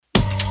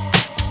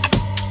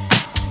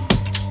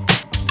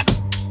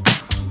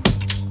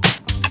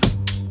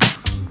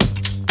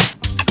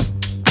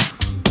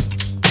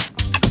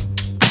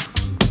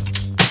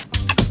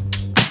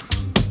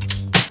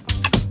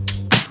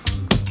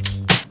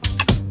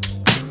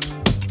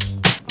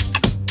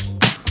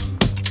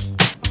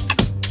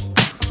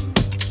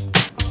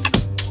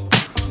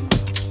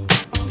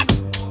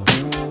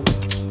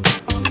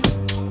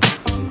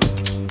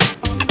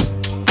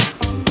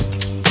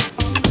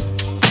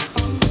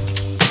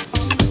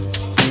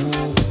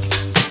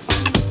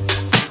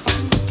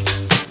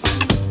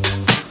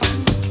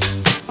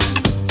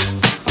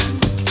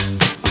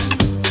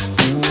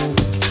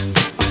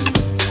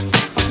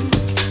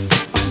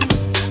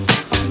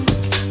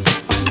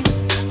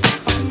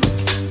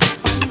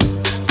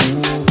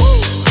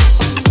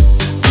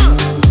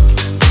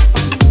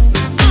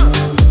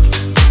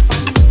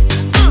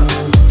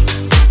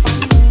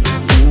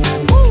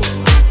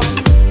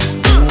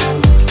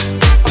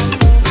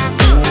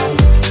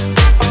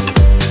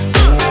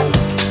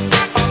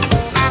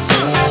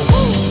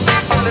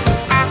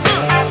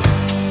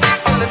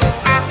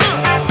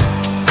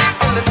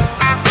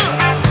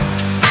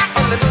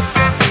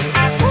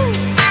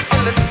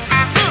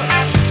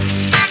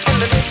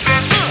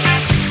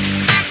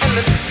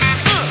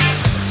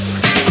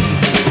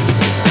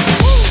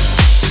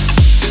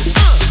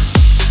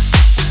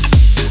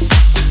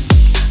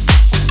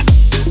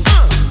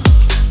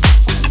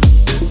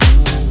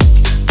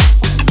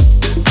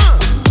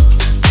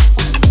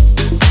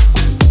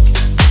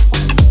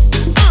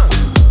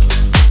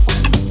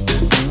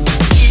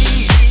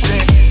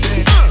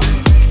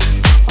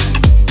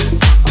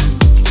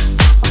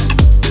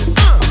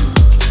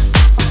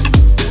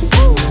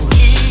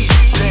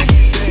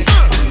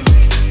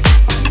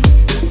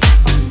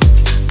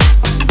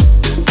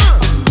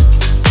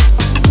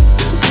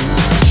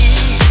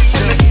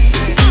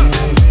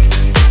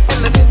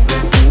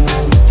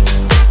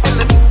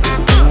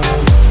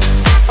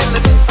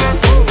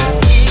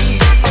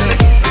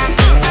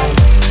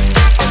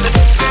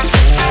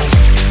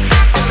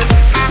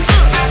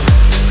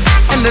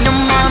And then your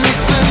mommy's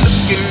good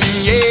looking,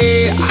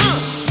 yeah.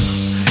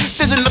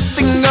 There's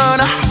nothing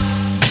gonna.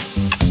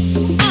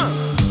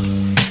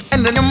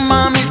 And then your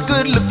mommy's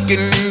good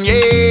looking,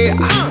 yeah.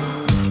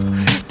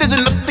 There's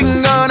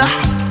nothing gonna.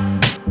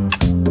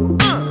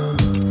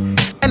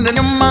 And then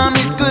your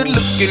mommy's good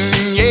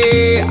looking,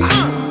 yeah.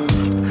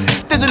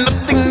 There's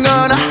nothing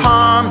gonna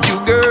harm you,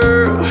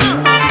 girl.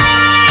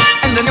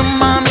 And then your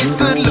mommy's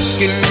good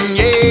looking,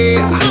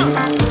 yeah.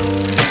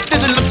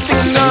 There's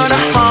nothing gonna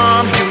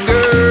harm you,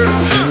 girl.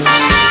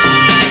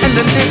 And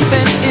the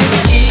living is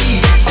easy.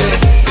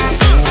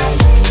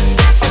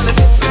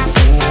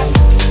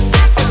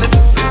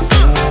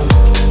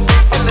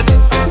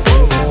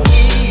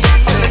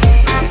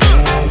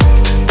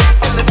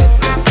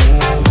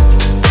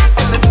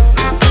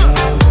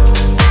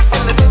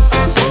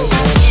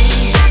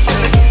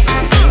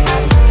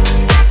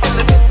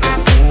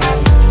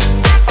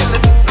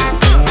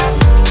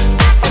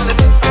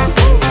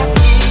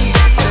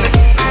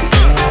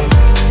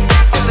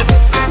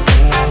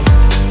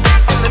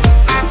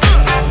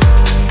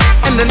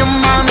 And then your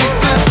mommy's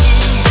good.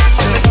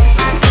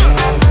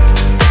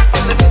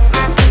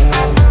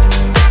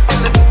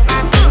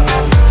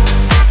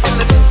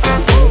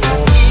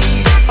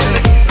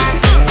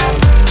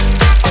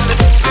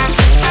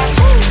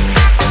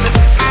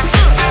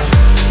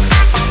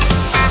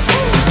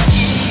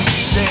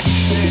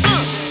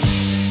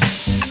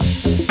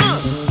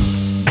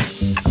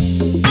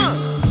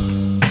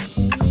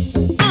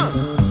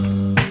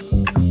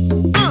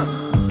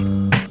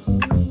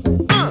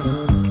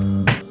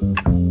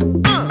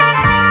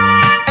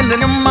 And then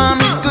your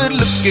mommy's good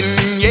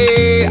looking,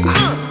 yeah.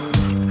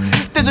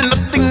 There's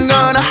nothing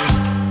gonna.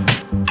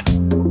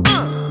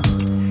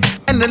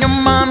 And then your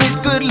mommy's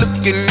good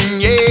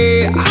looking,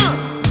 yeah.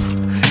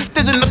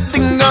 There's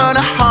nothing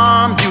gonna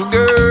harm you,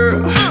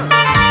 girl.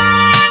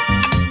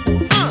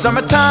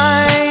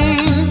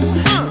 Summertime,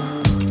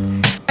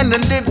 and the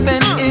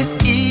living is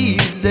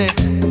easy.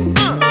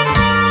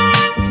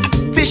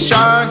 Fish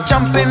are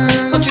jumping,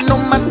 don't you know,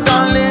 my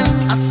darling?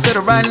 I said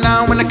it right now.